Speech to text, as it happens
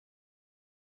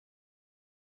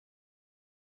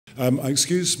I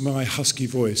excuse my husky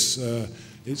voice.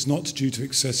 It's not due to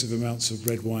excessive amounts of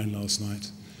red wine last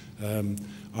night.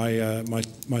 I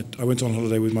went on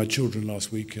holiday with my children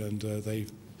last week, and they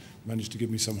managed to give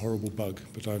me some horrible bug.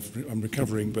 But I'm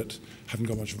recovering, but haven't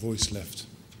got much voice left.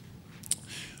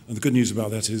 And the good news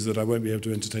about that is that I won't be able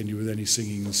to entertain you with any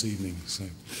singing this evening. So,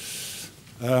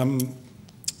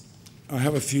 I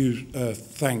have a few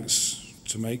thanks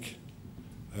to make.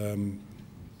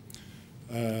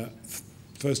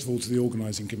 First of all, to the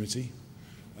organising committee,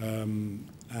 and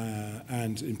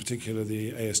in particular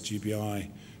the ASGBI,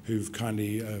 who've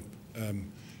kindly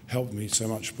helped so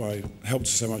much by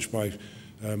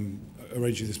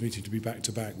arranging this meeting to be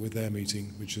back-to-back with their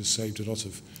meeting, which has saved a lot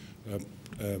of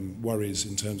worries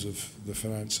in terms of the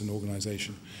finance and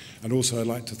organisation. And also I'd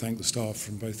like to thank the staff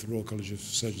from both the Royal College of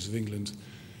Surgeons of England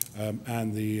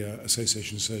and the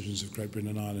Association of Surgeons of Great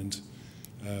Britain and Ireland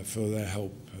for their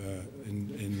help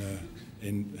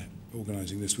in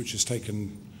organising this, which has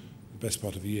taken the best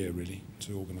part of a year, really,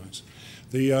 to organise.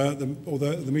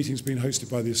 Although the meeting's been hosted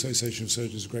by the Association of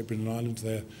Surgeons of Great Britain and Ireland,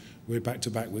 we're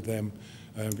back-to-back with them.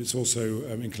 It's also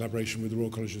in collaboration with the Royal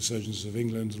College of Surgeons of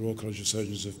England, the Royal College of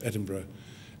Surgeons of Edinburgh,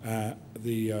 and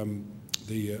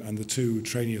the two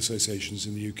trainee associations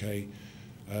in the UK,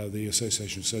 the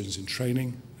Association of Surgeons in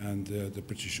Training and the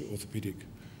British Orthopaedic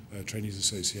Trainees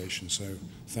Association. So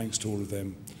thanks to all of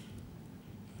them.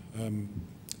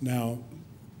 Now,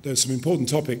 there's some important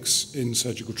topics in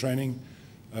surgical training.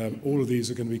 All of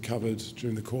these are going to be covered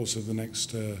during the course of the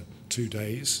next 2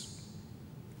 days.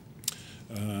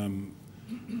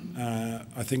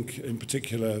 I think, in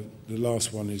particular, the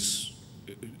last one is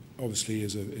obviously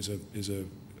is a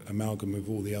amalgam of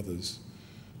all the others.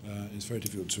 It's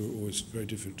always very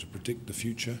difficult to predict the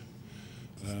future.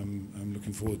 I'm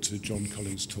looking forward to John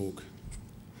Collins' talk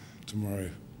tomorrow,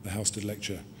 the Housestead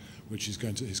lecture, which is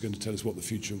going to tell us what the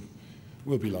future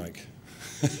will be like.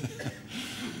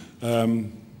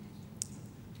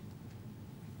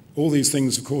 All these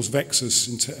things, of course, vex us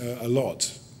a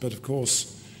lot, but of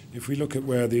course, if we look at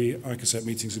where the ICASET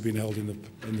meetings have been held in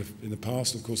the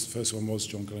past, of course, the first one was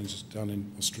John Collins down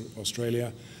in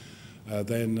Australia.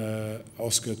 Then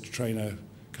Oscar Traynor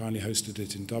kindly hosted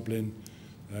it in Dublin.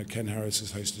 Ken Harris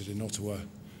has hosted it in Ottawa,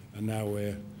 and now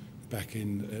we're back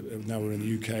in. Now we're in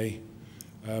the UK.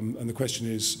 And the question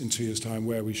is, in 2 years' time,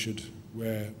 where we should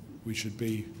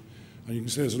be. And you can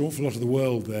see there's an awful lot of the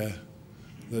world there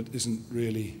that isn't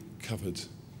really covered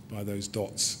by those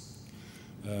dots.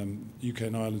 UK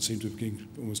and Ireland seem to have been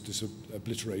almost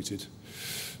obliterated.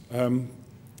 And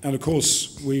of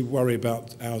course, we worry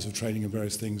about hours of training and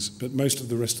various things, but most of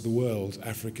the rest of the world,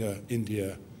 Africa,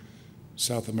 India,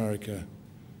 South America,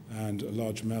 and a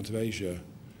large amount of Asia,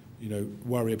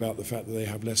 worry about the fact that they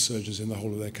have less surgeons in the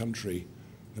whole of their country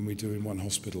than we do in one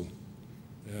hospital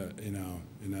in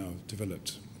our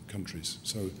developed countries.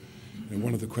 So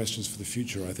one of the questions for the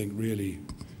future, I think, really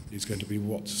is going to be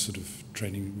what sort of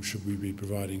training should we be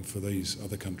providing for these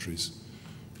other countries,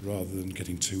 rather than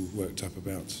getting too worked up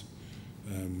about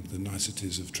the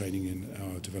niceties of training in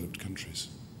our developed countries.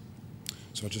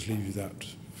 So I'll just leave you that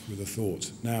with a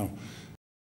thought. Now,